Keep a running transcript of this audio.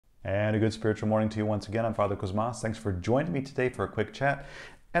And a good spiritual morning to you once again. I'm Father Cosmas. Thanks for joining me today for a quick chat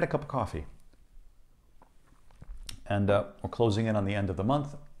and a cup of coffee. And we're closing in on the end of the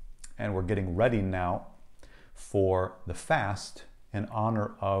month, and we're getting ready now for the fast in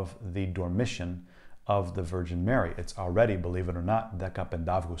honor of the Dormition of the Virgin Mary. It's already, believe it or not, Decapend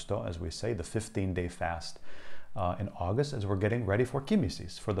Augusto, as we say, the 15-day fast in August, as we're getting ready for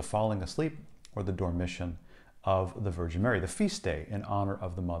Kimisis, for the falling asleep or the Dormition of the Virgin Mary, the feast day in honor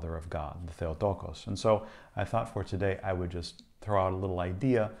of the Mother of God, the Theotokos. And so I thought for today I would just throw out a little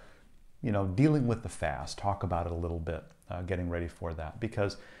idea, dealing with the fast, talk about it a little bit, getting ready for that,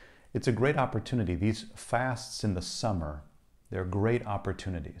 because it's a great opportunity. These fasts in the summer, they're great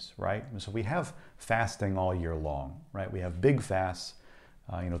opportunities, right? And so we have fasting all year long, right? We have big fasts.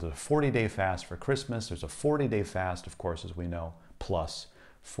 There's a 40-day fast for Christmas. There's a 40-day fast, of course, as we know, plus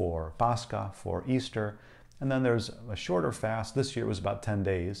for Pascha, for Easter. And then there's a shorter fast. This year it was about 10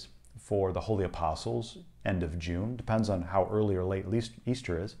 days for the Holy Apostles, end of June. Depends on how early or late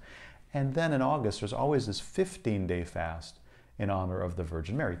Easter is. And then in August, there's always this 15-day fast in honor of the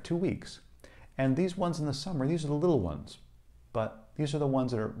Virgin Mary, 2 weeks. And these ones in the summer, these are the little ones. But these are the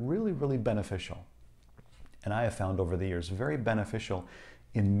ones that are really, really beneficial. And I have found over the years very beneficial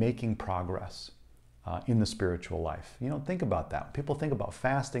in making progress in the spiritual life. Think about that. People think about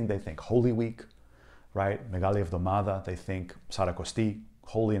fasting, they think Holy Week, right? Megali Εβδομάδα, they think Sarakosti,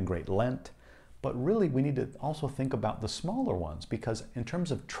 Holy and Great Lent. But really, we need to also think about the smaller ones, because in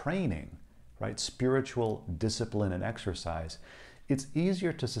terms of training, right, spiritual discipline and exercise, it's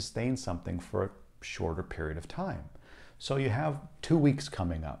easier to sustain something for a shorter period of time. So you have 2 weeks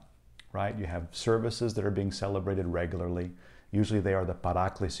coming up, right? You have services that are being celebrated regularly. Usually they are the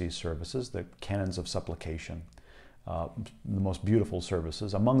Paraklesis services, the canons of supplication. The most beautiful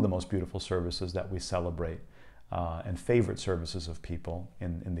services, among the most beautiful services that we celebrate, and favorite services of people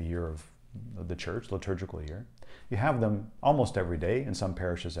in the year of the church, liturgical year. You have them almost every day, in some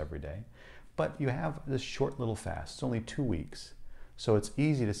parishes every day, but you have this short little fast. It's only 2 weeks. So it's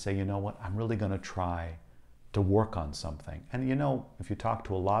easy to say, you know what, I'm really going to try to work on something. And if you talk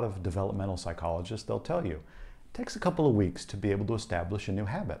to a lot of developmental psychologists, they'll tell you, it takes a couple of weeks to be able to establish a new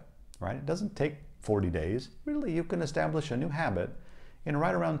habit, right? It doesn't take 40 days. Really, you can establish a new habit in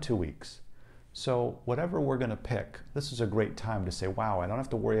right around 2 weeks. So whatever we're going to pick, this is a great time to say, wow, I don't have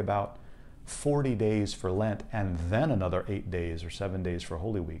to worry about 40 days for Lent and then another 8 days or 7 days for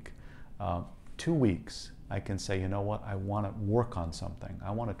Holy Week. 2 weeks, I can say, you know what, I want to work on something.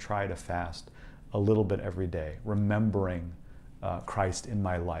 I want to try to fast a little bit every day, remembering Christ in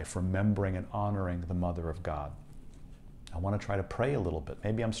my life, remembering and honoring the Mother of God. I want to try to pray a little bit.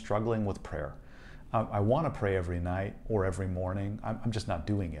 Maybe I'm struggling with prayer. I want to pray every night or every morning. I'm just not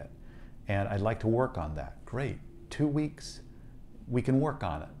doing it. And I'd like to work on that. Great. 2 weeks, we can work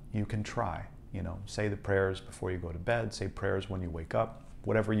on it. You can try. Say the prayers before you go to bed, say prayers when you wake up,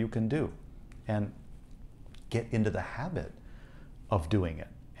 whatever you can do. And get into the habit of doing it.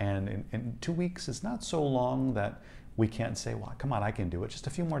 And in 2 weeks, it's not so long that we can't say, well, come on, I can do it. Just a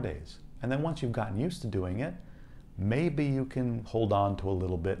few more days. And then once you've gotten used to doing it, maybe you can hold on to a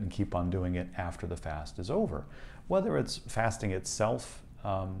little bit and keep on doing it after the fast is over. Whether it's fasting itself,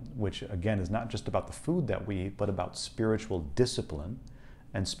 which again is not just about the food that we eat, but about spiritual discipline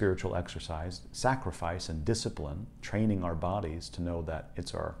and spiritual exercise, sacrifice and discipline, training our bodies to know that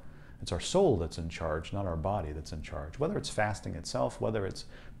it's our soul that's in charge, not our body that's in charge. Whether it's fasting itself, whether it's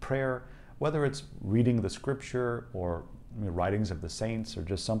prayer, whether it's reading the scripture or writings of the saints, or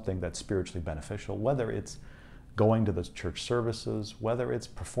just something that's spiritually beneficial, whether it's going to the church services, whether it's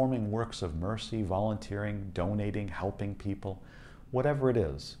performing works of mercy, volunteering, donating, helping people, whatever it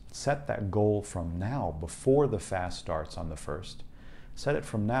is, set that goal from now, before the fast starts on the 1st. Set it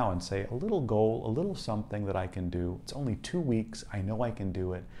from now and say, a little goal, a little something that I can do. It's only 2 weeks. I know I can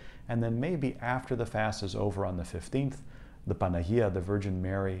do it. And then maybe after the fast is over on the 15th, the Panagia, the Virgin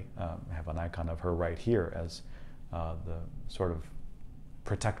Mary, I have an icon of her right here as the sort of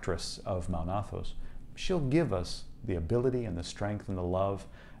protectress of Mount Athos. She'll give us the ability and the strength and the love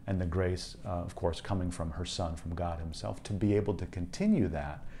and the grace, of course, coming from her Son, from God Himself, to be able to continue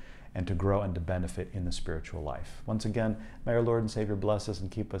that and to grow and to benefit in the spiritual life. Once again, may our Lord and Savior bless us and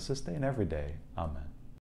keep us this day and every day. Amen.